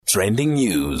Trending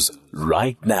news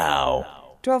right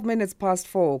now. 12 minutes past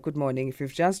 4. Good morning. If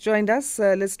you've just joined us,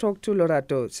 let's talk to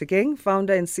Lorato Tshenkeng,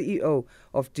 founder and CEO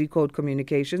of Decode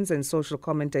Communications and social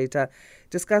commentator,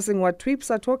 discussing what tweeps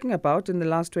are talking about in the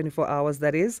last 24 hours,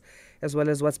 that is, as well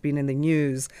as what's been in the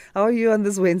news. How are you on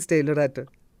this Wednesday, Lorato?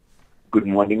 Good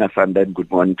morning, Asanda, and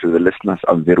good morning to the listeners.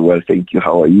 I'm very well, thank you.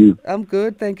 How are you? I'm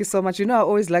good, thank you so much. You know, I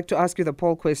always like to ask you the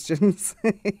poll questions.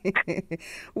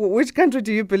 Which country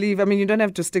do you believe, I mean, you don't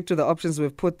have to stick to the options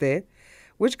we've put there.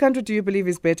 Which country do you believe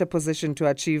is better positioned to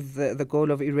achieve the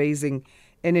goal of erasing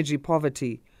energy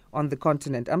poverty on the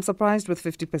continent? I'm surprised with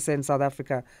 50% South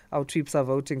Africa, our troops are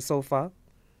voting so far.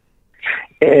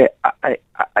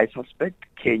 I suspect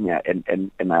Kenya,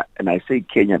 and I say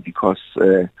Kenya because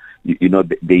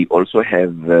they also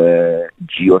have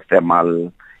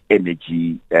geothermal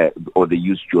energy, or they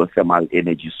use geothermal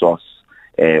energy source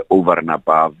over and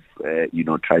above,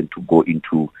 trying to go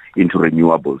into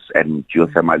renewables, and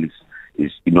geothermal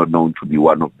is known to be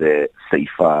one of the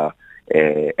safer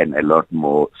and a lot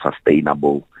more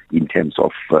sustainable in terms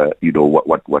of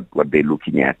what they're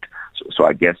looking at. So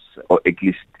I guess, or at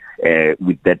least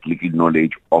with that little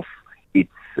knowledge of its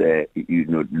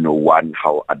one,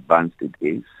 how advanced it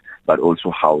is, but also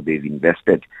how they've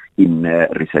invested in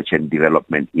research and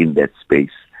development in that space.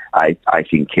 I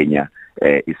think Kenya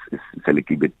is a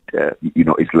little bit,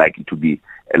 is likely to be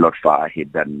a lot far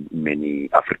ahead than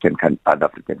many other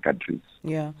African countries.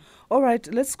 Yeah. All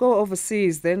right. Let's go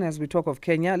overseas then as we talk of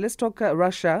Kenya. Let's talk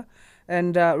Russia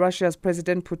and Russia's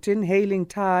President Putin hailing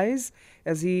ties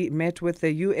as he met with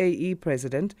the UAE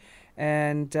president.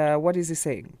 And what is he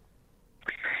saying?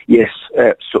 Yes.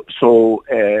 So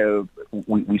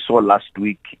we saw last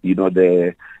week,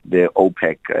 the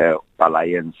OPEC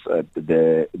alliance,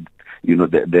 the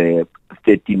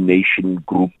 13-nation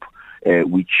group,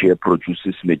 which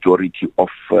produces majority of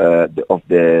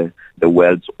the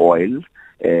world's oil.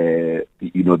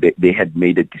 They had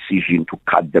made a decision to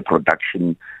cut the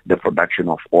production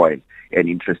of oil. And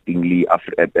interestingly,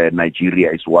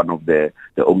 Nigeria is one of the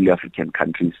only African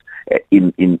countries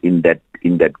in that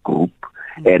group.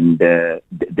 And of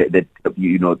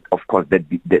course,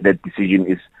 that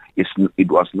decision it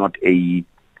was not a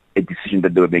decision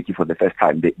that they were making for the first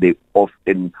time. They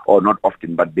often, or not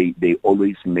often, but they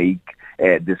always make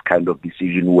this kind of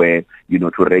decision where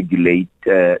to regulate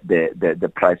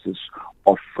the prices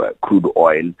of crude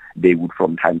oil. They would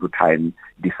from time to time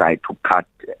decide to cut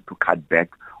back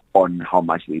on how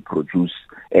much they produce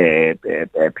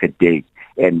per day.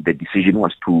 And the decision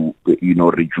was to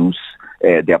reduce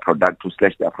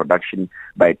slash their production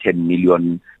by 10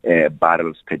 million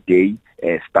barrels per day,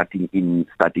 starting in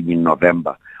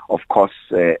November. Of course,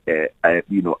 after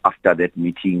that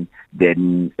meeting,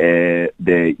 then the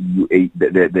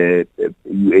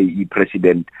UAE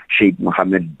President Sheikh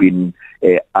Mohammed bin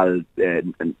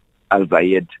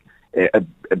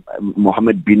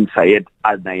Mohammed bin Zayed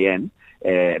Al Nahyan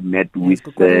met with.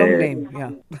 Long name,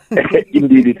 yeah.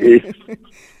 Indeed, it is.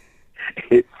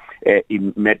 He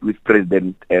met with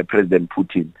President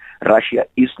Putin. Russia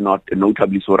is not,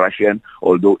 notably so Russian,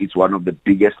 although it's one of the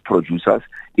biggest producers,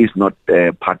 is not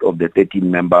part of the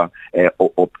 13-member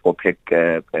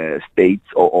OPEC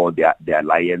states or the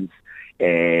alliance.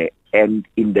 And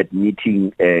in that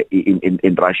meeting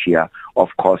in Russia,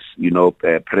 of course,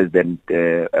 President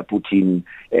Putin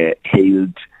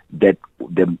hailed that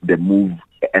the move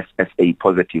as a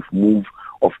positive move.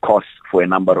 Of course, for a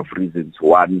number of reasons.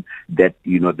 One, that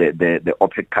the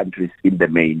OPEC countries in the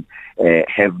main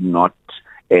have not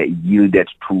yielded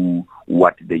to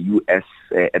what the U.S.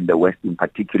 and the West in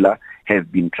particular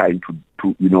have been trying to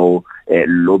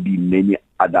lobby many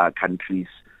other countries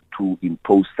to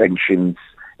impose sanctions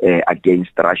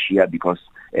against Russia, because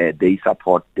they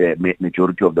support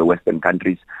majority of the Western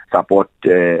countries support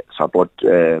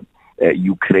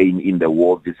Ukraine in the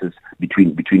war. This is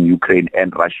between Ukraine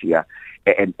and Russia.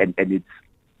 And it's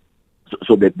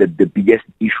so that the biggest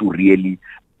issue really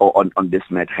on this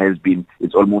matter has been,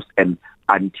 it's almost an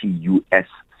anti-US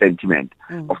sentiment.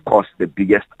 Of course, the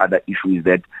biggest other issue is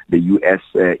that the US,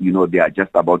 they are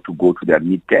just about to go to their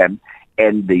midterm,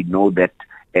 and they know that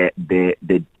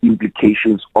the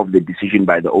implications of the decision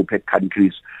by the OPEC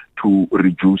countries to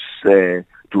reduce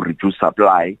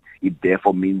supply, it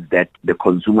therefore means that the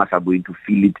consumers are going to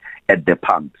feel it at the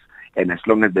pumps. And as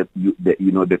long as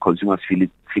the consumers feel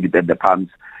it at the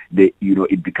pumps,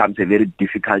 it becomes a very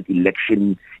difficult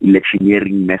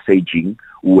electioneering messaging,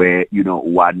 where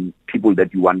people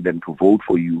that you want them to vote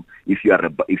for you, if you are a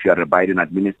Biden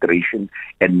administration,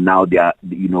 and now they are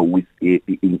with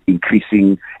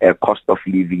increasing cost of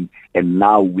living, and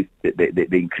now with the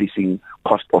increasing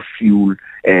cost of fuel,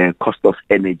 cost of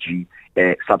energy,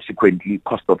 subsequently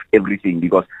cost of everything,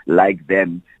 because like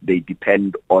them, they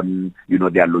depend on,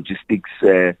 their logistics,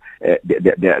 their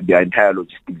entire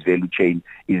logistics value chain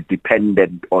is still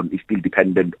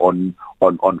dependent on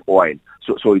oil.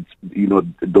 So it's,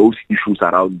 those issues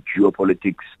around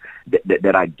geopolitics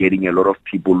that are getting a lot of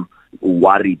people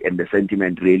worried, and the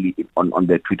sentiment really on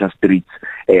the Twitter streets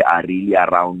are really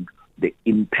around the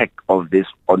impact of this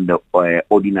on the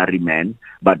ordinary man,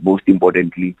 but most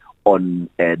importantly on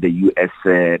the U.S.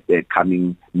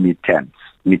 Coming midterm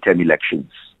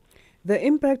elections. The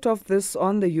impact of this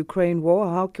on the Ukraine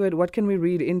war, what can we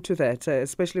read into that,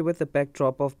 especially with the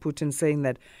backdrop of Putin saying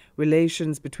that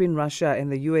relations between Russia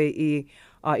and the UAE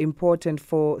are important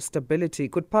for stability?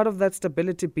 Could part of that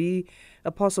stability be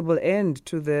a possible end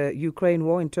to the Ukraine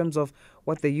war in terms of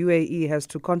what the UAE has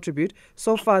to contribute?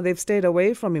 So far, they've stayed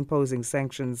away from imposing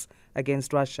sanctions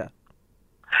against Russia.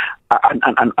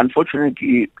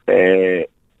 Unfortunately,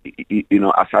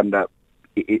 Asanda,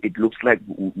 it looks like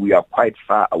we are quite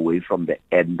far away from the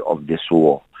end of this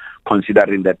war,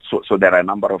 considering that, so there are a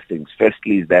number of things.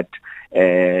 Firstly is that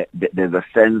there's a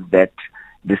sense that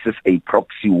this is a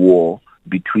proxy war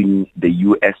between the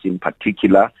U.S. in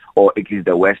particular, or at least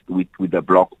the West with the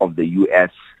bloc of the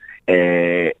U.S.,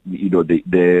 the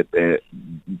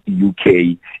UK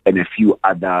and a few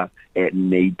other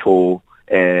NATO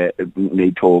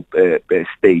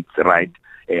states, right,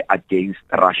 against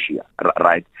Russia,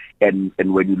 right? And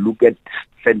when you look at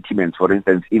sentiments, for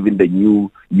instance, even the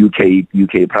new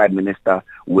UK Prime Minister,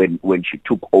 when she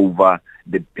took over,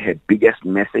 her biggest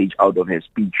message out of her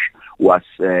speech was,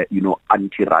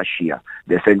 anti-Russia.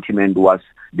 The sentiment was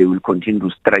they will continue to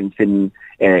strengthen,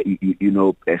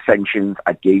 sanctions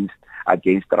against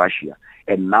Russia.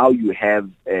 And now you have,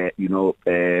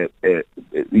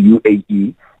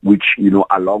 UAE, which,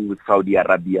 along with Saudi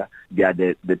Arabia, they are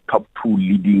the top two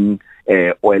leading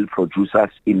oil producers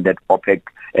in that OPEC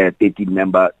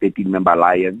 13-member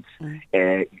alliance,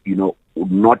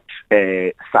 not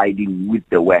siding with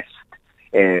the West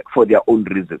for their own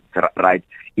reasons, right?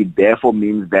 It therefore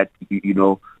means that,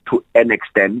 to an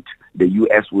extent, the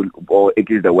U.S. will, or at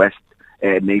least the West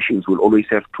nations will always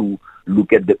have to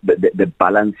look at the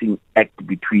balancing act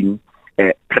between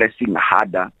pressing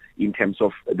harder in terms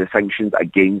of the sanctions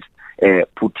against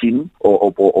Putin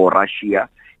or Russia,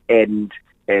 and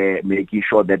making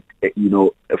sure that,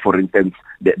 for instance,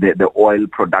 the oil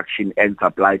production and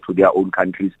supply to their own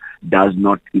countries does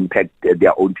not impact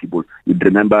their own people. You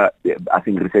remember, I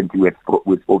think recently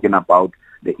we've spoken about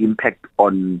the impact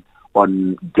on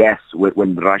gas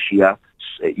when Russia,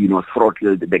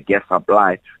 throttled the gas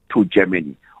supply to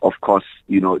Germany. Of course,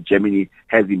 Germany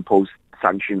has imposed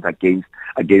sanctions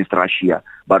against Russia.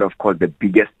 But of course, the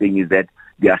biggest thing is that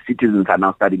their citizens are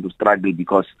now starting to struggle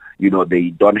because, they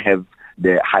don't have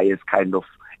the highest kind of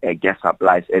gas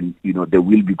supplies, and, they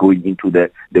will be going into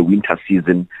the winter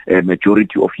season.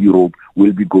 Majority of Europe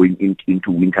will be going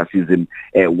into winter season,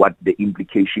 what the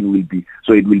implication will be.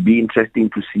 So it will be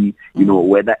interesting to see,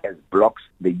 whether as blocks,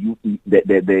 the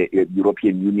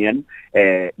European Union,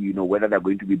 whether they're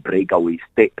going to be breakaway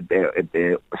states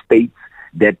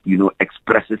that,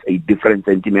 expresses a different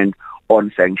sentiment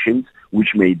on sanctions,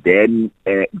 which may then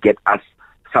get us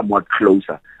somewhat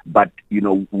closer. But,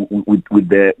 with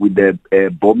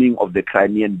the bombing of the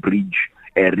Crimean Bridge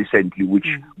recently, which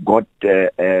got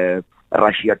Russia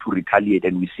to retaliate,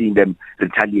 and we're seeing them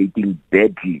retaliating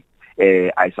badly,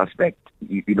 I suspect,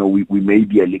 we may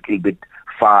be a little bit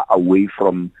far away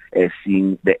from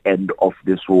seeing the end of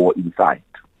this war in sight.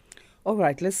 All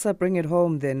right, let's bring it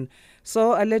home then.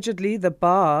 So allegedly the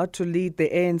bar to lead the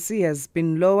ANC has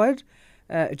been lowered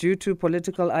due to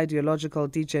political ideological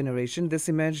degeneration. This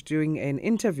emerged during an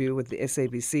interview with the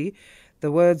SABC.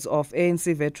 The words of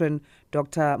ANC veteran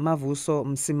Dr. Mavuso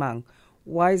Msimang.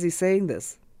 Why is he saying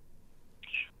this?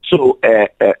 So,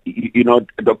 Dr. Mavuso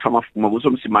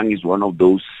Msimang is one of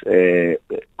those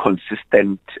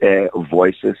consistent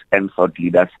voices and thought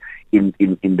leaders in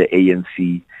the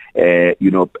ANC.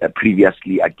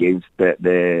 Previously against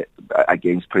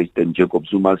against President Jacob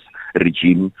Zuma's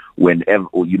regime,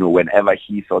 whenever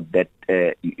he thought that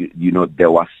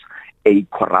there was a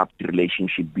corrupt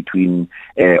relationship between,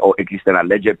 or at least an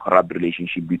alleged corrupt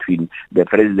relationship between the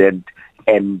president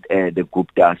and the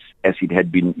Guptas, as it had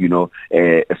been,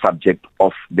 a subject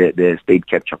of the State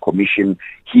Capture Commission,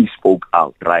 he spoke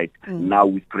out, right? Now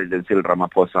with President Cyril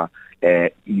Ramaphosa,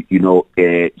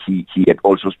 he had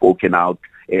also spoken out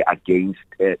against,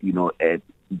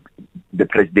 the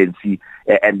presidency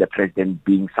and the president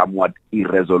being somewhat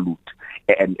irresolute.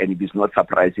 And it is not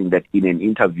surprising that in an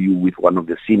interview with one of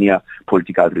the senior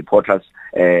political reporters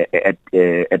at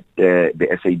the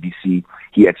SABC,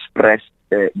 he expressed,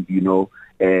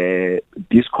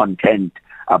 discontent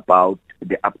about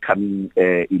the upcoming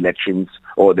elections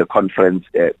or the conference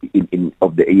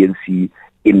of the ANC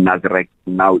in Nazareth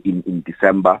now in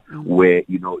December, where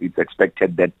it's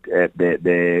expected that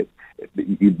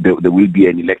there will be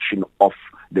an election of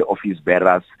the office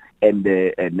bearers and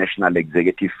the national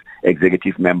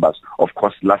executive members. Of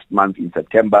course, last month in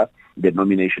September, the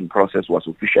nomination process was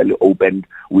officially opened,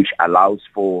 which allows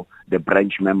for the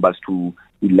branch members to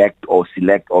elect or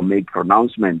select or make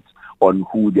pronouncements on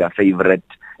who their favorite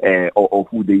or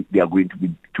who they are going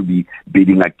to be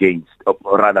bidding against,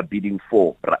 or rather bidding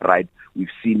for, right? We've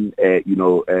seen,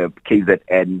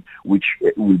 KZN, which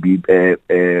will be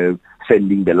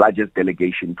sending the largest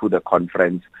delegation to the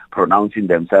conference, pronouncing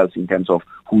themselves in terms of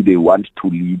who they want to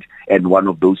lead, and one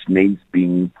of those names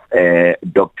being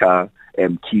Dr.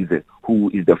 Kize,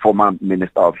 who is the former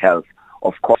Minister of Health.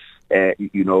 Of course, there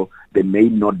may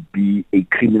not be a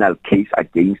criminal case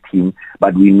against him,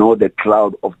 but we know the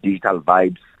cloud of digital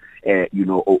vibes,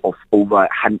 of over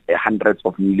hundreds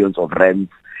of millions of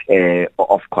rands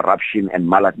of corruption and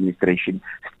maladministration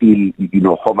still,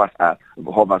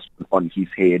 hovers on his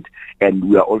head. And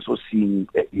we are also seeing,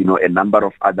 a number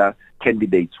of other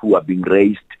candidates who are being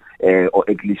raised, or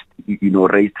at least,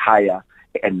 raised higher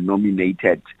and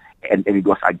nominated. And it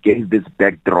was against this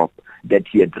backdrop that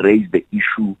he had raised the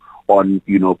issue on,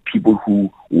 people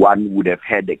who one would have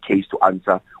had a case to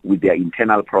answer with their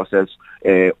internal process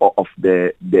of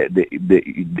they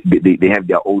have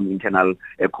their own internal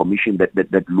commission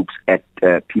that looks at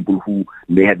people who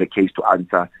may have a case to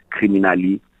answer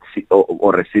criminally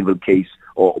or a civil case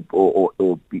or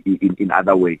in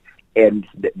other way. And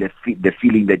the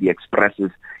feeling that he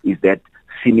expresses is that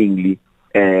seemingly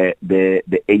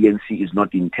the ANC is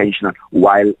not intentional,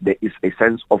 while there is a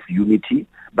sense of unity,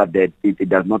 but that it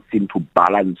does not seem to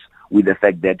balance with the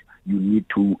fact that you need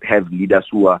to have leaders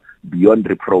who are beyond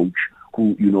reproach,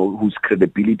 who whose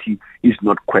credibility is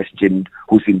not questioned,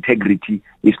 whose integrity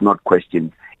is not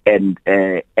questioned. And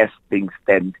as things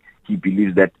stand, he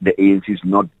believes that the ANC is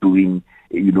not doing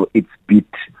its bit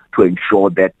to ensure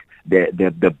that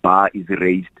the bar is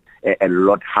raised a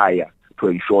lot higher, to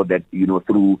ensure that,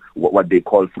 through what they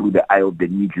call through the eye of the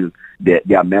needle,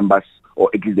 their members, or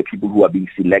at least the people who are being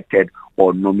selected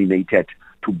or nominated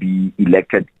to be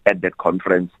elected at that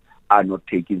conference, are not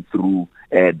taken through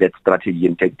that strategy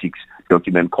and tactics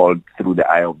document called Through the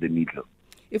Eye of the Needle.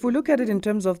 If we look at it in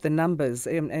terms of the numbers,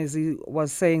 as he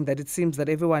was saying, that it seems that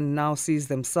everyone now sees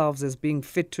themselves as being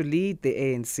fit to lead the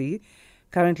ANC.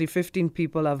 Currently, 15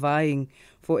 people are vying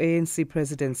for ANC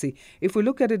presidency. If we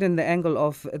look at it in the angle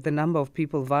of the number of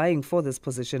people vying for this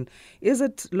position, is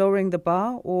it lowering the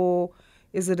bar, or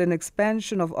is it an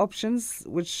expansion of options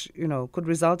which, could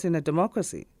result in a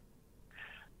democracy?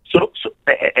 So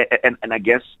I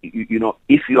guess,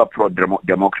 if you are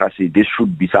pro-democracy, this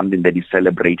should be something that is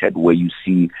celebrated, where you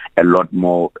see a lot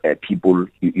more people,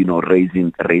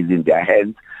 raising their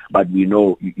hands. But we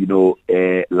know,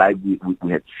 like we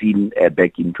had seen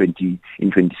back in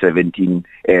 2017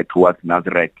 towards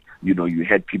Nazareth, you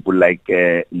had people like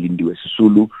Lindiwe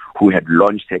Sisulu, who had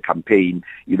launched a campaign,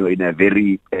 in a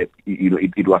very,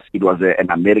 it was an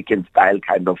American style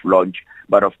kind of launch.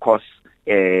 But of course,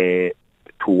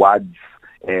 towards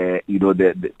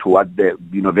towards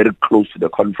the very close to the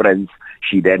conference,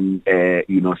 she then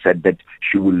said that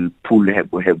she will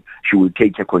she will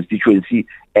take her constituency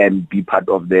and be part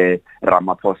of the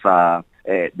Ramaphosa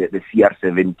the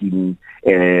CR17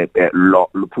 law,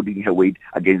 putting her weight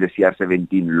against the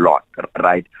CR17 law,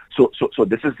 right? So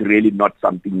this is really not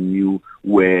something new,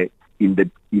 where in the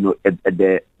at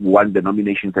the once the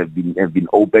nominations have been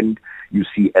opened, you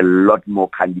see a lot more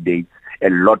candidates, a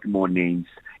lot more names,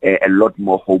 a lot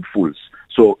more hopefuls.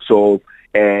 So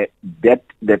that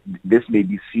this may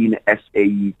be seen as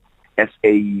a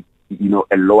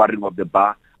lowering of the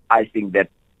bar. I think that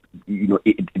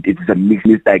it is a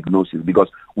misdiagnosis, because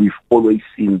we've always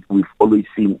seen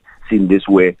this,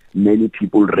 where many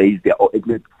people raise their,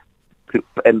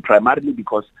 and primarily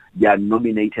because they are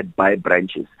nominated by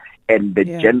branches. And the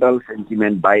general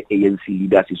sentiment by ANC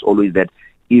leaders is always that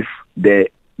if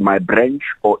my branch,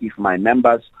 or if my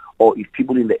members, or if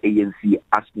people in the ANC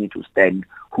ask me to stand,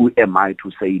 who am I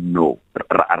to say no,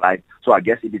 right? So I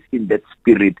guess it is in that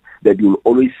spirit that you'll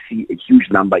always see a huge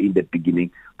number in the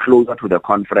beginning. Closer to the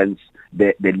conference,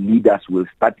 the leaders will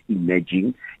start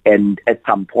emerging, and at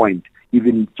some point,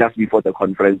 even just before the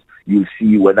conference, you'll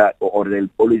see whether, or there'll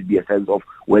always be a sense of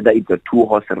whether it's a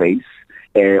two-horse race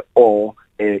or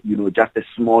just a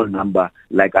small number,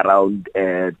 like around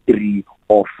 3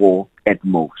 or 4 at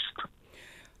most.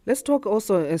 Let's talk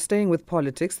also, staying with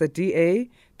politics, the DA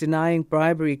denying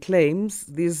bribery claims,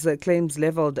 these claims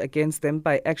leveled against them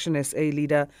by Action SA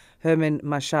leader Herman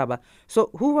Mashaba. So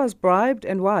who was bribed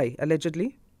and why,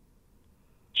 allegedly?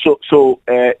 So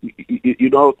the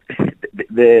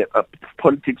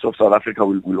politics of South Africa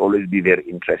will always be very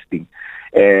interesting.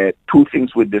 Two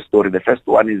things with this story. The first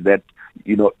one is that,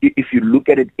 if you look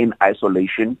at it in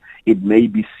isolation, it may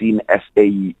be seen as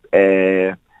a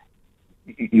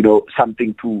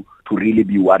something to really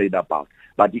be worried about.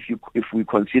 But if we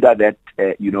consider that,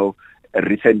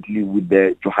 recently with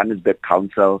the Johannesburg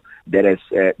Council that has,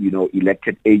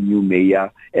 elected a new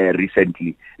mayor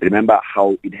recently. Remember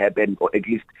how it happened, or at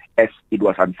least as it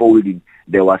was unfolding,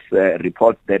 there was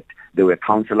reports that there were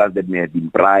councillors that may have been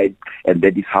bribed, and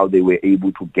that is how they were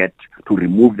able to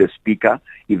remove the speaker,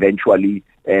 eventually,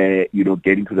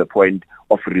 getting to the point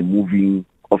of removing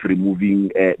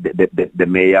the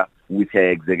mayor with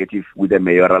a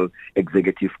mayoral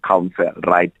executive council,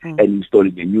 right, and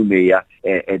installing a new mayor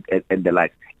and the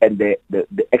like. And the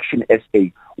Action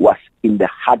SA was in the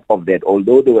heart of that,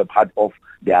 although they were part of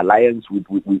the alliance with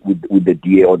the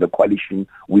DA, or the coalition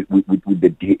with the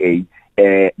DA.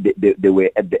 They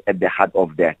were at the heart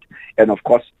of that. And of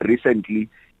course, recently,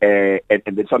 and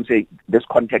that's what I'm saying, this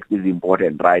context is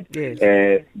important, right? Yes.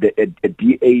 A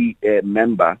DA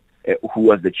member who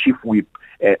was the chief whip,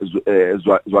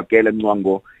 Zwakele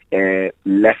Mncwango,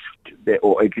 left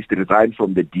or at least resigned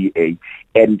from the DA,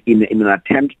 and in an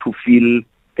attempt to fill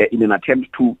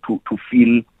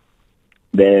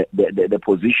the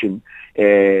position,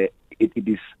 it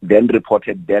is then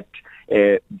reported that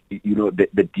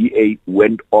the DA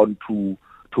went on to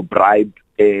bribe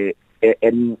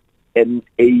an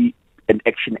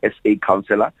Action SA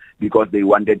councillor, because they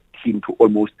wanted him to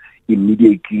almost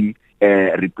immediately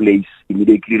replace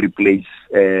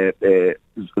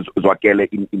Zwakele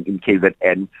in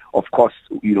KZN. Of course,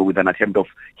 with an attempt of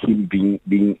him being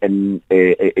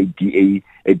a DA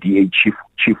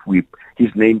chief whip.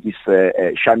 His name is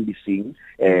Shandy Singh,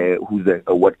 who's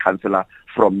a ward councillor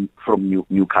from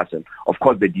Newcastle. Of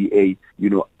course, the DA,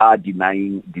 are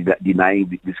denying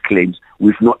these claims.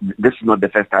 This is not the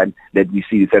first time that we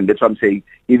see this, and that's what I'm saying.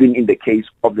 Even in the case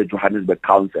of the Johannesburg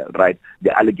Council, right,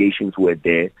 the allegations were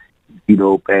there.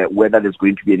 Whether there's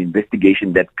going to be an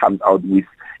investigation that comes out with,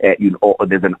 or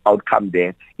there's an outcome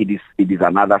there, it is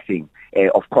another thing.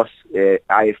 Of course,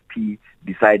 IFP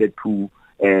decided to,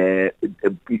 when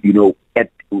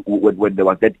there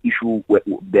was that issue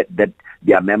that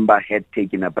their member had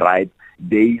taken a bribe,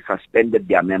 they suspended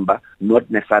their member, not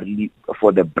necessarily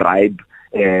for the bribe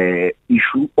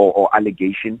issue or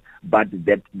allegation, but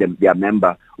that their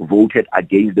member voted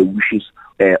against the wishes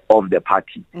of the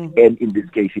party. And in this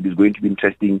case, it is going to be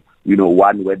interesting,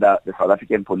 one, whether the South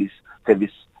African Police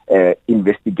Service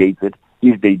investigates it.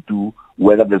 If they do,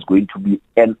 whether there's going to be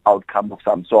an outcome of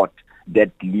some sort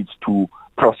that leads to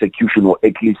prosecution, or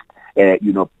at least,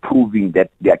 proving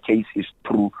that their case is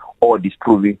true, or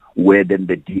disproving where then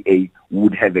the DA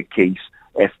would have a case,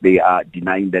 as they are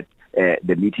denying that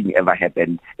the meeting ever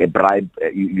happened, a bribe,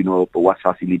 was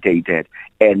facilitated,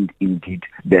 and indeed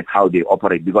that's how they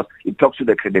operate, because it talks to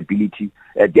the credibility,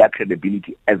 their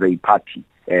credibility as a party,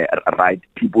 right?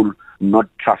 People not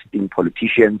trusting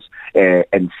politicians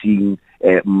and seeing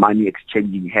money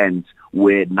exchanging hands,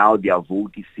 where now their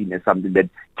vote is seen as something that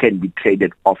can be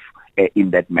traded off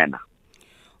in that manner.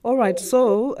 All right.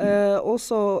 So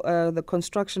also the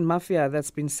construction mafia,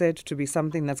 that's been said to be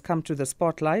something that's come to the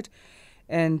spotlight.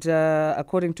 And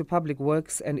according to Public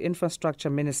Works and Infrastructure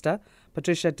Minister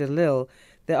Patricia de Lille,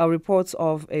 there are reports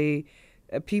of a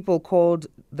people called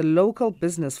the local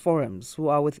business forums who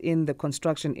are within the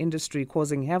construction industry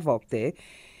causing havoc there.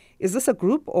 Is this a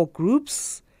group or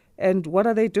groups? And what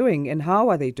are they doing and how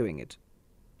are they doing it?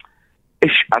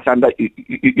 Asanda,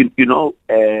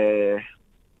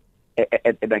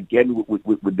 and again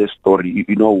with this story,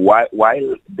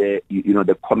 while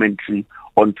the commentary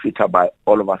on Twitter by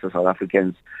all of us as South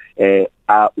Africans,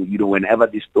 whenever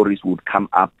these stories would come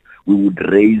up, we would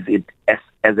raise it as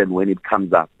and when it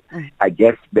comes up. I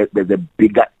guess that there's a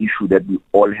bigger issue that we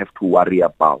all have to worry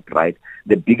about, right?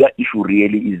 The bigger issue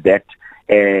really is that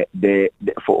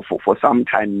for some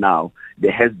time now,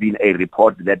 there has been a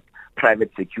report that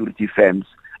private security firms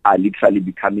are literally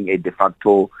becoming a de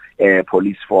facto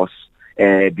police force,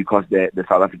 because the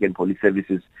South African Police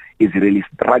Services is really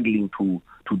struggling to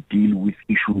deal with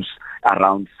issues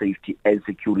around safety and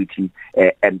security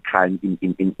and crime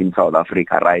in South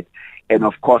Africa, right? And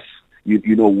of course,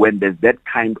 when there's that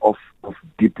kind of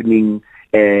deepening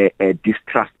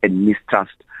distrust and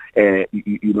mistrust,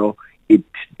 it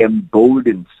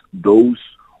emboldens those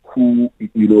who,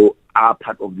 are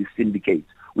part of the syndicates.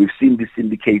 We've seen the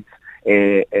syndicates,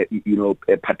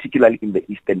 particularly in the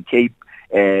Eastern Cape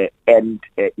and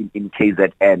in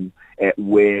KZN,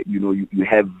 where, you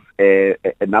have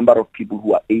a number of people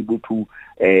who are able to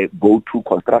go to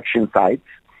construction sites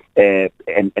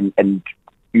and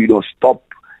stop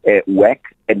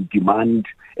work and demand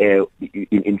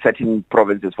in certain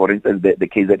provinces, for instance, the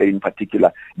KZN in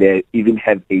particular, they even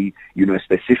have a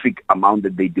specific amount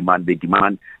that they demand. They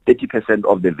demand 30%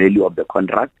 of the value of the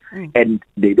contract, and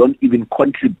they don't even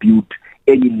contribute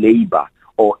any labor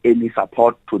or any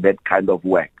support to that kind of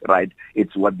work. Right?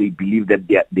 It's what they believe that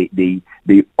they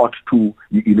ought to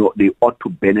they ought to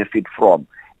benefit from,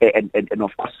 and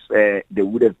of course there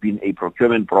would have been a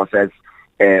procurement process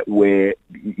where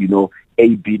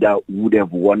a bidder would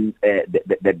have won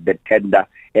the tender,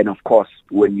 and of course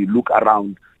when you look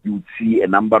around, you would see a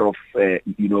number of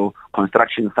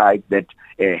construction sites that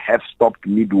have stopped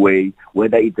midway,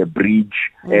 whether it's a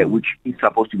bridge which is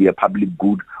supposed to be a public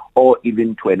good, or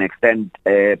even to an extent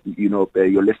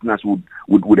your listeners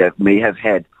may have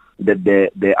heard that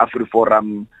the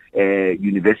AfriForum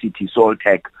University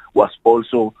Soltech was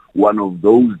also one of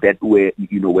those that were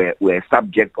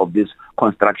subject of this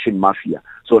construction mafia.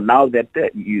 So now that the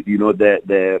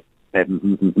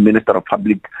Minister of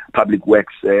Public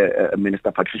Works,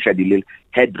 Minister Patricia de Lille,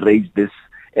 had raised this,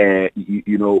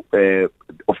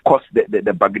 of course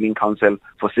the Bargaining Council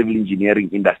for Civil Engineering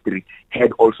Industry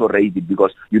had also raised it,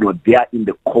 because they are in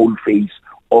the coal phase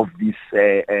of this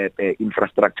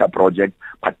infrastructure project,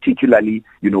 particularly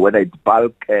whether it's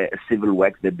bulk civil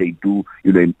works that they do,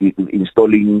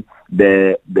 installing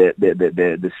the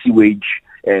sewage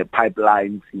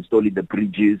pipelines, installing the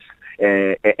bridges,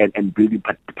 and building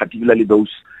particularly those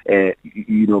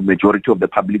majority of the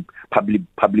public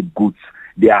goods.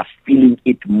 They are feeling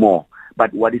it more.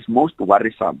 But what is most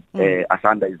worrisome,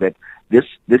 Asanda, is that this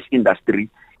industry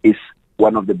is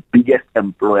one of the biggest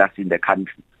employers in the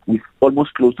country, with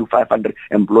almost close to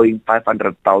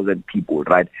 500,000 people,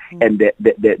 right? And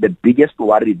the biggest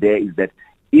worry there is that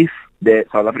if the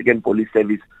South African Police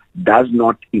Service does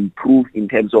not improve in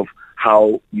terms of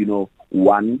how,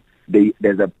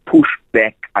 there's a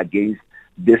pushback against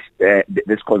this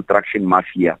construction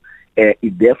mafia,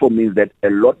 it therefore means that a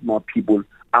lot more people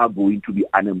are going to be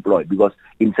unemployed, because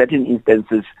in certain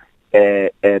instances,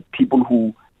 people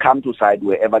who come to site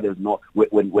wherever there's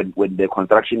when the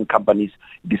construction companies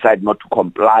decide not to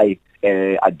comply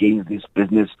against this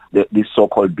these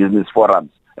so-called business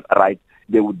forums, right?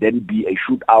 There would then be a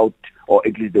shootout, or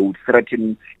at least they would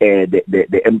threaten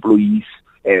the employees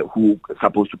who are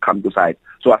supposed to come to site.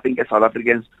 So I think as South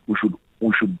Africans, we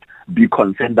should be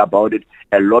concerned about it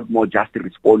a lot more, just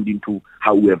responding to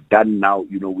how we have done now,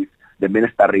 with the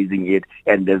minister raising it,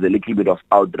 and there's a little bit of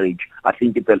outrage. I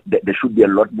think there should be a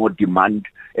lot more demand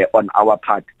on our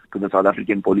part to the South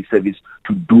African Police Service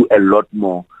to do a lot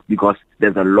more, because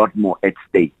there's a lot more at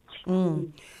stake.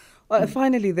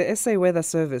 Finally, the SA Weather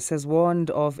Service has warned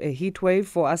of a heat wave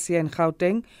for Asia and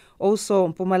Gauteng, also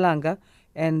Mpumalanga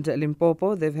and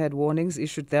Limpopo. They've had warnings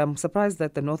issued there. I'm surprised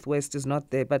that the Northwest is not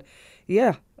there, but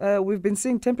we've been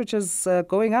seeing temperatures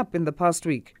going up in the past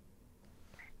week.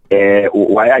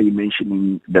 Why are you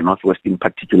mentioning the Northwest in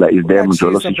particular? Is there a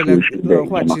Mjolo situation there in the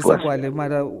Northwest?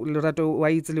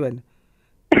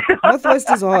 Northwest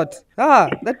is hot.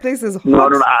 That place is hot.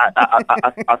 No.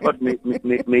 I thought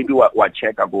maybe what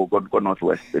check I go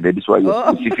Northwest. That is why you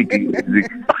specifically.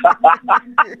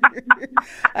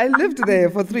 I lived there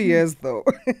for 3 years, though.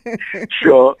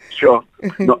 Sure.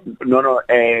 No.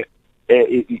 And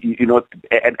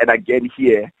again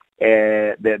here,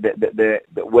 the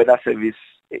weather service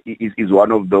is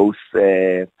one of those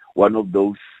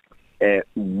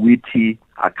witty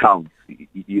accounts.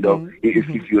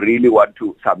 If you really want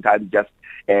to sometimes just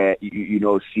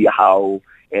see how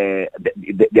their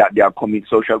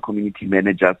social community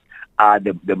managers are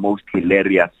the most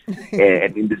hilarious,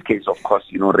 and in this case, of course,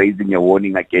 raising a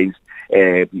warning against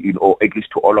at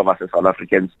least to all of us as South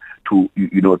Africans to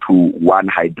one,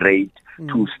 hydrate,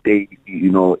 to stay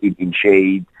in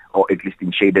shade, or at least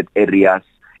in shaded areas,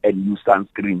 and use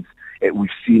sunscreens.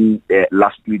 We've seen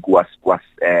last week was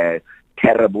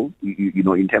terrible,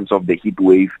 in terms of the heat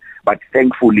wave. But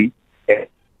thankfully,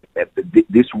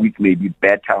 this week may be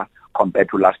better compared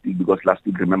to last week, because last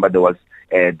week, remember, there was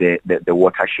the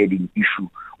water shedding issue,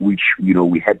 which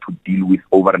we had to deal with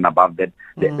over and above that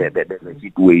the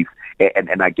heat wave.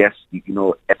 And I guess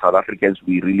as South Africans,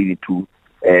 we really need to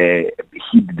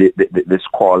heed this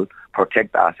call,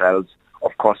 protect ourselves,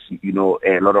 of course,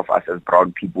 a lot of us as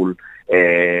brown people,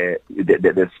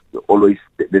 there's always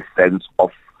this sense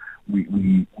of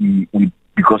we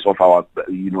because of our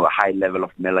high level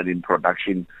of melanin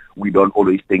production, we don't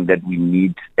always think that we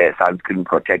need sunscreen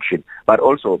protection. But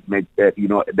also, there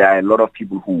are a lot of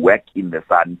people who work in the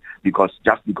sun because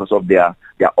of their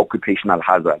occupational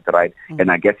hazards, right?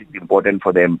 And I guess it's important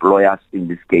for the employers in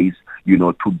this case,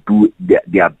 to do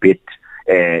their bit,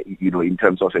 in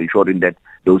terms of ensuring that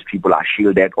those people are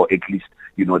shielded, or at least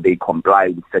they comply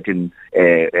with certain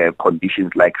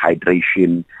conditions like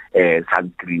hydration,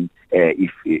 sunscreen,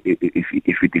 if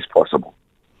it is possible.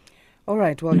 All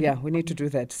right. Well, yeah, we need to do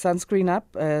that. Sunscreen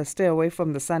up. Stay away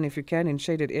from the sun if you can in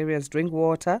shaded areas. Drink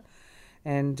water.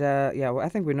 And I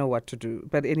think we know what to do.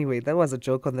 But anyway, that was a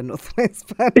joke on the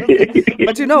northwest part of it.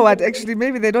 But you know what? Actually,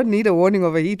 maybe they don't need a warning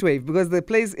of a heat wave, because the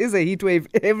place is a heat wave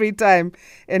every time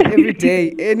and every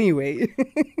day anyway.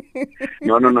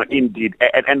 No, indeed.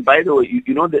 And by the way,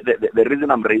 the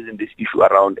reason I'm raising this issue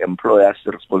around employers'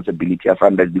 responsibility, I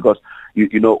find that because,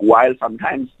 while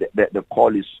sometimes the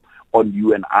call is on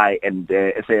you and I and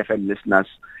the SAFM listeners,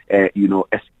 as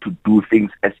to do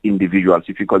things as individuals.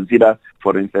 If you consider,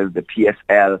 for instance, the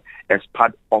PSL as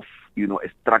part of, a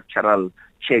structural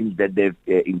change that they've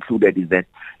included, is that,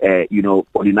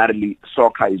 ordinarily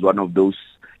soccer is one of those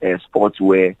sports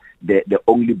where the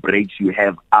only breaks you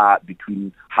have are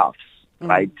between halves,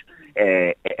 right?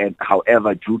 And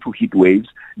however, due to heat waves,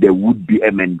 there would be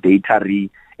a mandatory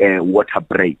water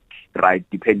break, right,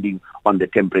 depending on the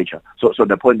temperature. So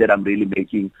the point that I'm really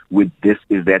making with this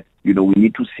is that, we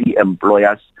need to see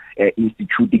employers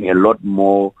instituting a lot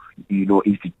more,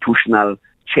 institutional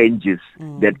changes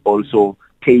that also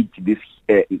take this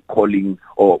calling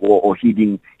or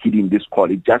heeding this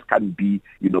call. It just can't be,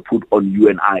 put on you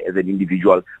and I as an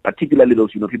individual, particularly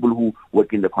those, people who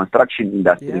work in the construction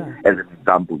industry, as an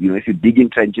example. If you dig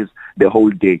in trenches the whole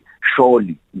day,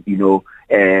 surely,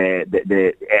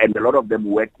 and a lot of them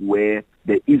work where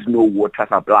there is no water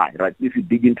supply, right? If you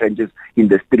dig in trenches in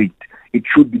the street, it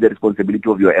should be the responsibility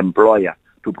of your employer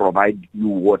to provide you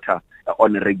water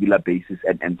on a regular basis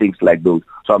and things like those.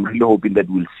 So I'm really hoping that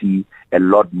we'll see a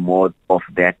lot more of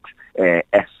that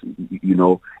as, we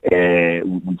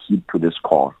keep to this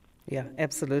call. Yeah,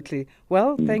 absolutely.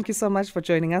 Well, thank you so much for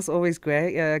joining us. Always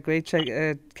great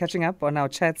catching up on our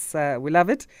chats. We love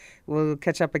it. We'll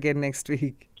catch up again next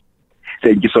week.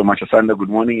 Thank you so much, Asanda. Good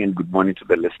morning, and good morning to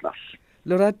the listeners.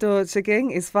 Lorato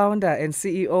Tshenkeng is founder and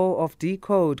CEO of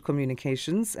Decode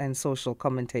Communications and social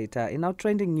commentator in our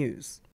trending news.